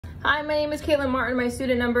Hi, my name is Caitlin Martin. My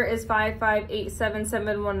student number is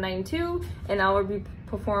 558777192, and I will be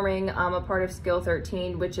performing a part of skill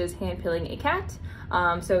 13, which is hand pilling a cat.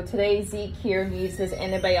 So today Zeke here needs his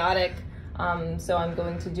antibiotic, so I'm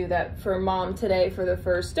going to do that for mom today for the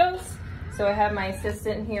first dose. So I have my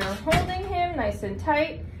assistant here holding him nice and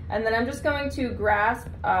tight, and then I'm just going to grasp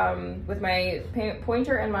with my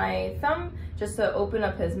pointer and my thumb just to open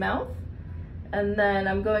up his mouth. And then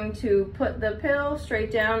I'm going to put the pill straight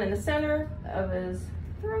down in the center of his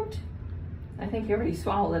throat. I think he already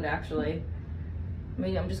swallowed it, actually.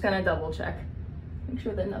 I'm just gonna double check. Make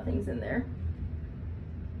sure that nothing's in there.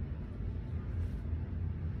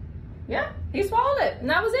 Yeah, he swallowed it, and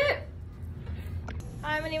that was it.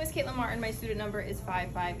 Hi, my name is Caitlin Martin. My student number is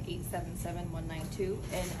 558777192,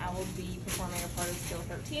 and I will be performing a part of skill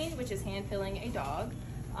 13, which is hand pilling a dog.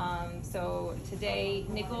 So today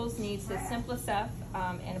Nichols needs his Simplicef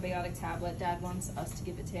antibiotic tablet. Dad wants us to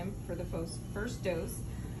give it to him for the first dose.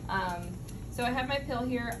 So I have my pill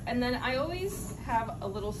here, and then I always have a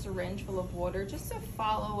little syringe full of water just to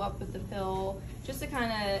follow up with the pill, just to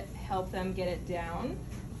kind of help them get it down.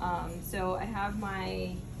 So I have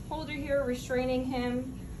my holder here restraining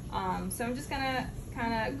him. So I'm just gonna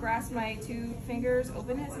kind of grasp my two fingers,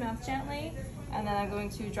 open his mouth gently, and then I'm going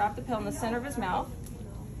to drop the pill in the center of his mouth.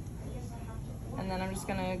 And then I'm just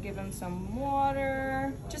gonna give him some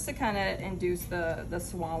water just to kind of induce the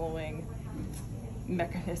swallowing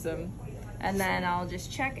mechanism. And then I'll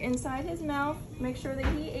just check inside his mouth, make sure that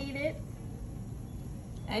he ate it.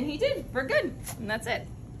 And he did, we're good, and that's it.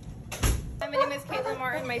 Hi, my name is Caitlin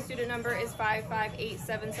Martin. My student number is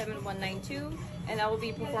 558777192, and I will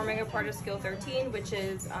be performing a part of skill 13, which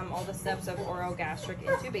is all the steps of orogastric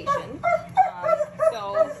intubation.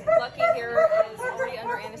 So Lucky here is already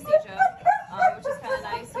under anesthesia, which is kind of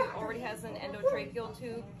nice. He already has an endotracheal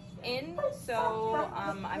tube in, so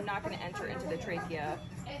I'm not going to enter into the trachea.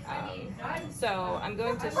 So I'm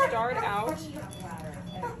going to start out.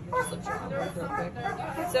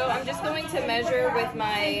 So I'm just going to measure with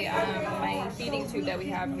my my feeding tube that we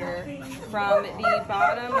have here from the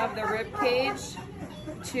bottom of the rib cage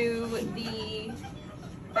to the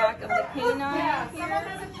back of the canine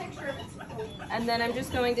here. And then I'm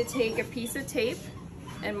just going to take a piece of tape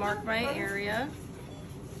and mark my area.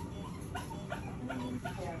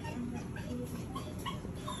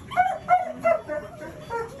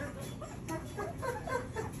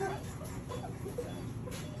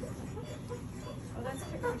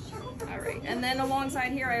 All right, and then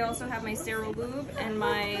alongside here I also have my sterile lube and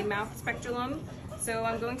my mouth speculum. So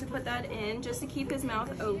I'm going to put that in just to keep his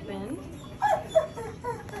mouth open. So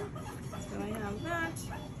I have that.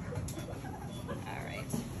 All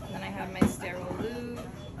right, and then I have my sterile lube,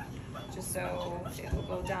 just so it will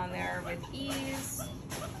go down there with ease.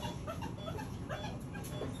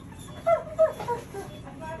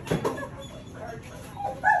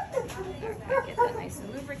 Okay, get that nice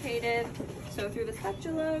and lubricated. So through the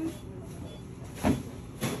speculum, I'm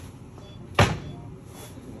gonna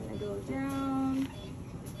go down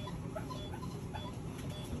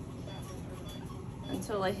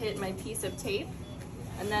until I hit my piece of tape.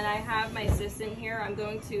 And then I have my assistant here. I'm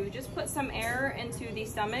going to just put some air into the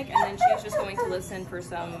stomach, and then she's just going to listen for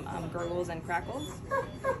some gurgles and crackles.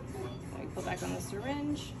 Let me pull back on the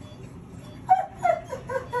syringe.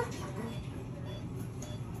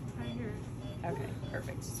 Okay,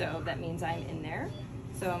 perfect. So that means I'm in there.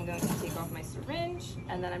 So I'm going to take off my syringe,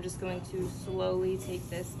 and then I'm just going to slowly take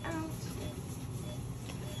this out.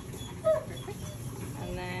 Perfect.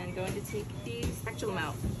 And then going to take the speculum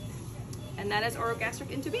out. And that is orogastric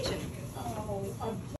intubation.